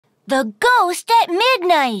The ghost at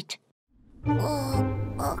midnight.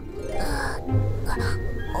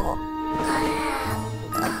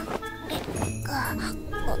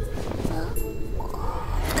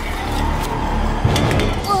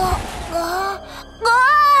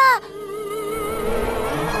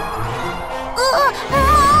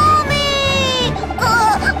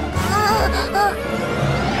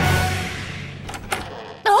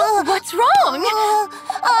 Oh, what's wrong?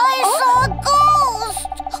 I saw a ghost!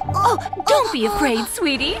 Oh, don't be afraid,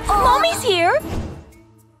 sweetie. Mommy's here.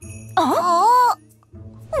 Oh?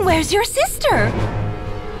 Where's your sister?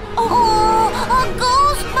 Oh, a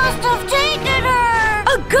ghost must have taken her!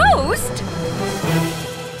 A ghost?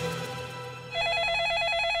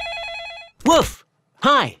 Woof!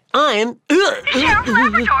 Hi, I'm... Sheriff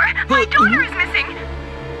Labrador, my daughter is missing.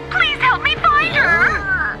 Please help me find her.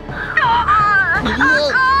 A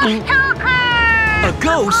ghost took her! A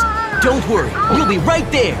ghost? Don't worry, we'll be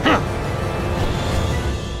right there.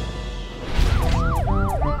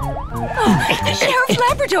 Sheriff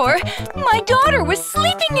Labrador, my daughter was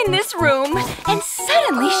sleeping in this room, and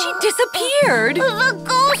suddenly she disappeared. The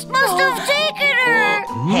ghost must have taken her!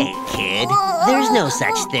 Hey, kid, there's no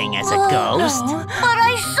such thing as a ghost. But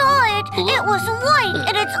I saw it! It was white,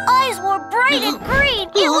 and its eyes were bright and green!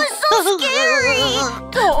 It was so scary!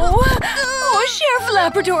 Oh, Sheriff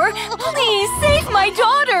Labrador, please save my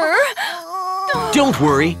daughter! Don't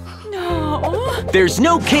worry. No. There's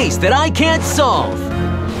no case that I can't solve.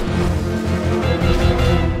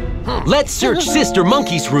 Let's search Sister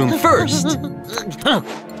Monkey's room first.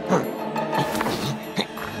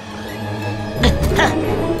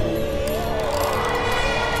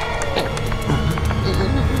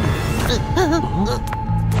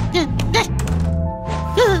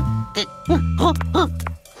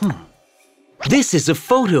 This is a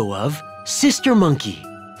photo of Sister Monkey.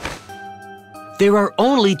 There are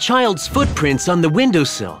only child's footprints on the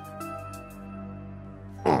windowsill.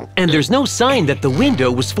 And there's no sign that the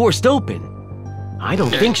window was forced open. I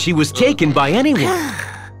don't think she was taken by anyone.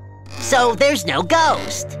 So there's no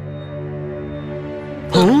ghost.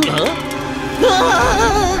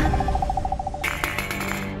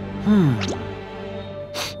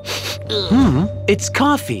 It's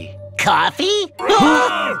coffee. Coffee?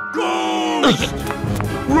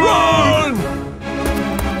 Run!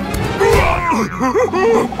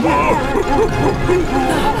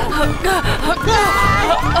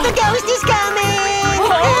 The ghost is coming!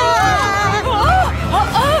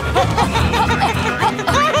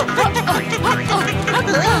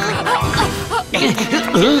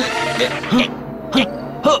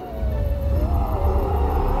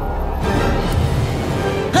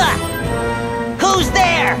 Who's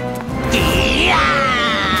there?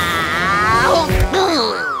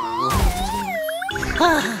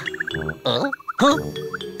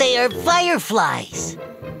 They are fireflies.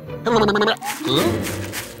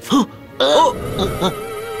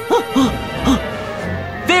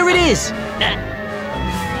 There it is!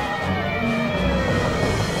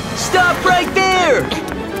 Stop right there!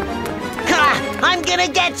 I'm gonna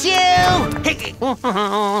get you!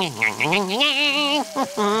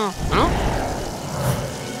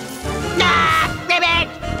 Ribbit!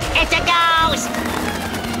 It's a ghost!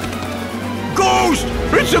 Ghost!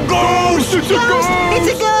 It's a ghost! It's a ghost! It's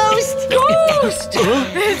a ghost! Ghost!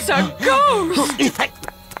 It's a ghost!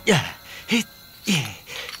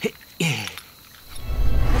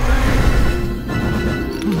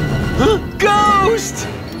 Ghost!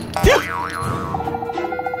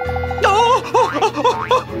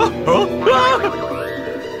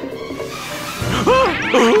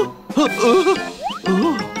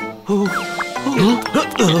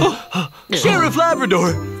 Sheriff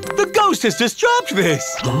Labrador, the ghost has just dropped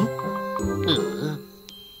this.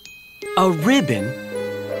 A ribbon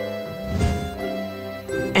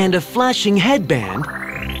and a flashing headband.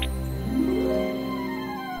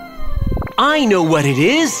 I know what it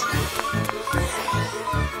is.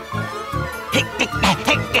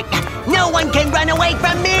 No one can run away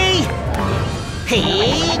from me!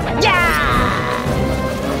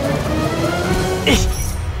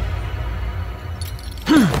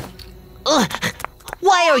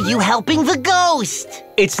 Why are you helping the ghost?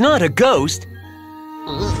 It's not a ghost.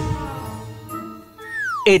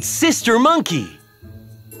 It's Sister Monkey.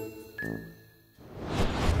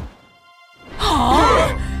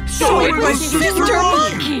 So it was Sister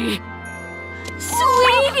Monkey!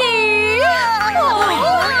 Sweetie!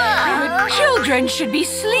 Children should be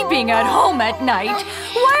sleeping at home at night.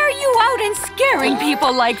 Why are you out and scaring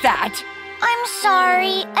people like that? I'm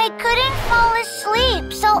sorry. I couldn't fall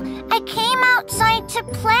asleep, so I came outside to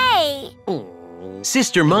play.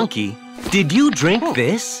 Sister Monkey, did you drink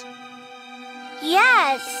this?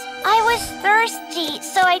 Yes. I was thirsty,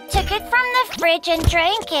 so I took it from the fridge and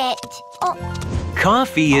drank it. Oh.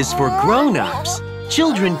 Coffee is for grown-ups.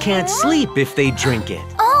 Children can't sleep if they drink it.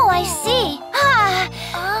 Oh, I see.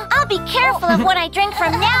 I'll be careful of what I drink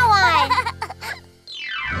from now on.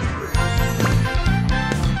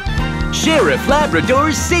 Sheriff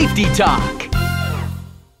Labrador's Safety Talk.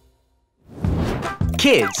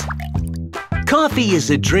 Kids, coffee is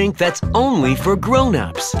a drink that's only for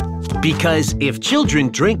grown-ups. Because if children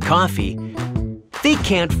drink coffee, they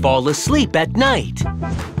can't fall asleep at night.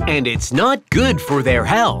 And it's not good for their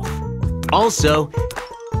health. Also,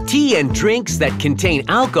 tea and drinks that contain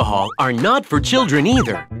alcohol are not for children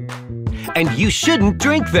either. And you shouldn't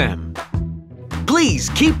drink them. Please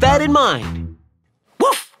keep that in mind.